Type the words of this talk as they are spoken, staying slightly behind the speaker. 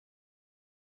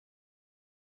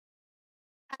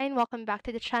and welcome back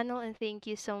to the channel, and thank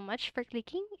you so much for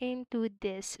clicking into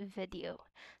this video.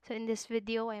 So in this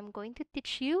video, I am going to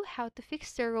teach you how to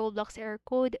fix the Roblox error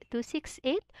code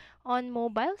 268 on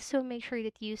mobile. So make sure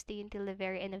that you stay until the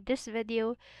very end of this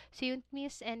video so you don't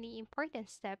miss any important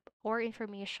step or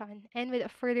information. And without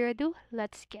further ado,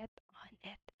 let's get on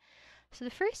it. So the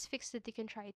first fix that you can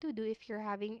try to do if you're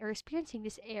having or experiencing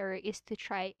this error is to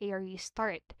try a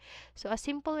restart. So a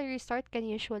simple restart can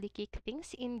usually kick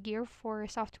things in gear for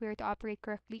software to operate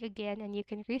correctly again, and you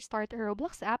can restart a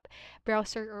Roblox app,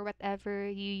 browser, or whatever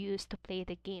you use to play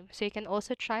the game. So you can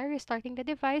also try restarting the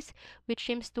device, which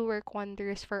seems to work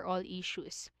wonders for all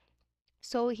issues.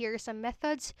 So here are some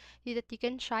methods that you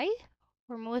can try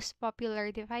for most popular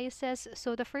devices.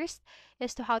 So the first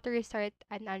is to how to restart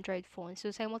an Android phone. So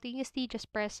simultaneously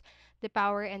just press the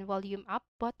power and volume up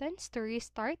buttons to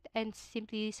restart and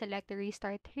simply select the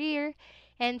restart here.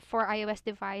 And for iOS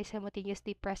device,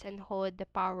 simultaneously press and hold the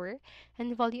power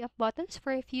and volume up buttons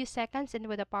for a few seconds, and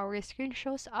when the power screen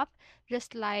shows up,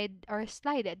 just slide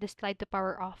the slide to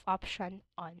power off option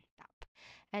on top.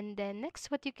 And then next,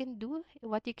 what you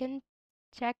can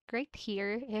check right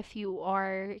here if you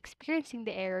are experiencing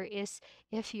the error is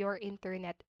if your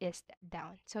internet is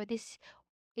down. So this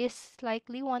is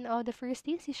likely one of the first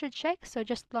things you should check. So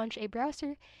just launch a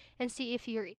browser and see if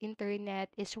your internet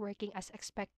is working as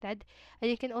expected. And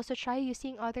you can also try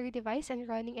using other device and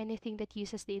running anything that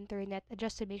uses the internet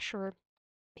just to make sure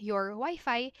your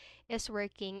Wi-Fi is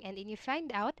working. And then you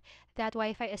find out that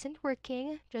Wi-Fi isn't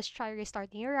working, just try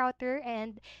restarting your router,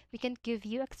 and we can give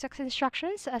you exact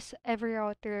instructions as every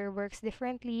router works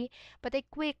differently. But a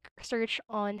quick search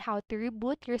on how to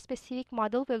reboot your specific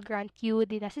model will grant you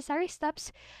the necessary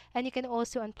steps. And you can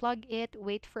also unplug it,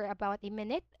 wait for about a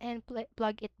minute, and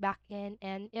plug it back in.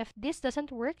 And if this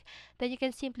doesn't work, then you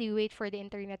can simply wait for the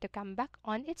internet to come back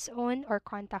on its own or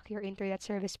contact your internet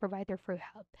service provider for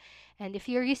help. And if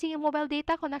you're using a mobile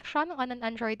data connection on an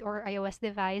Android or iOS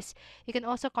device, you can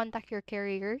also contact your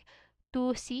carrier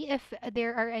to see if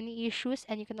there are any issues,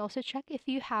 and you can also check if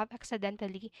you have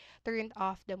accidentally turned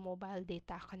off the mobile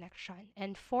data connection.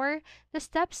 And for the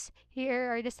steps,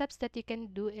 here are the steps that you can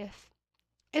do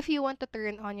if you want to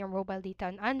turn on your mobile data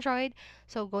on Android.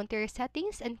 So go into your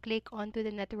settings and click onto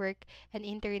the network and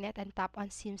internet and tap on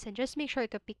SIMs, and just make sure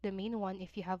to pick the main one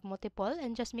if you have multiple,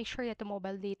 and just make sure that the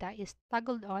mobile data is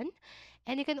toggled on.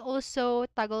 And you can also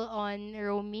toggle on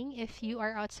roaming if you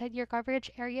are outside your coverage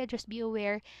area. Just be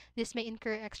aware this may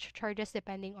incur extra charges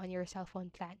depending on your cell phone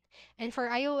plan. And for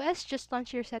iOS, just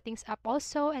launch your settings app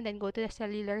also, and then go to the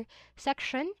cellular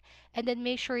section, and then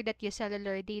make sure that your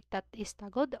cellular data is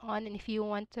toggled on. And if you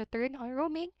want to turn on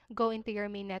roaming, go into your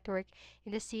main network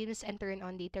in the SIMs and turn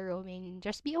on data roaming.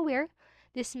 Just be aware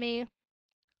this may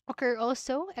occur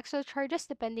also extra charges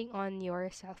depending on your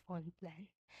cell phone plan.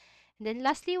 And then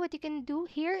lastly, what you can do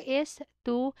here is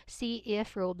to see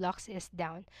if Roblox is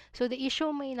down. So the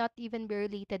issue may not even be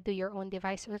related to your own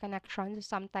device or connection.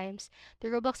 Sometimes the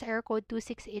Roblox error code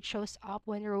 268 shows up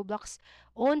when Roblox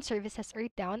own services are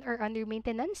down or under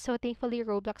maintenance. So thankfully,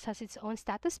 Roblox has its own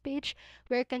status page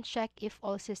where you can check if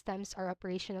all systems are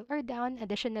operational or down.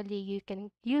 Additionally, you can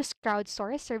use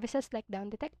crowdsourced services like Down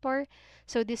Detector.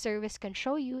 So this service can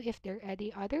show you if there are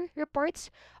any other reports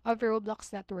of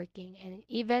Roblox not working, and it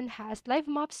even has live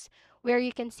maps where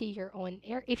you can see your own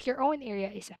if your own area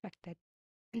is affected.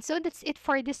 And so that's it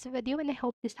for this video, and I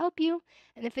hope this helped you.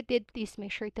 And if it did, please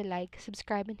make sure to like,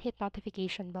 subscribe, and hit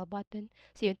notification bell button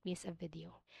so you don't miss a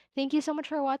video. Thank you so much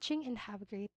for watching, and have a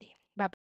great day. Bye.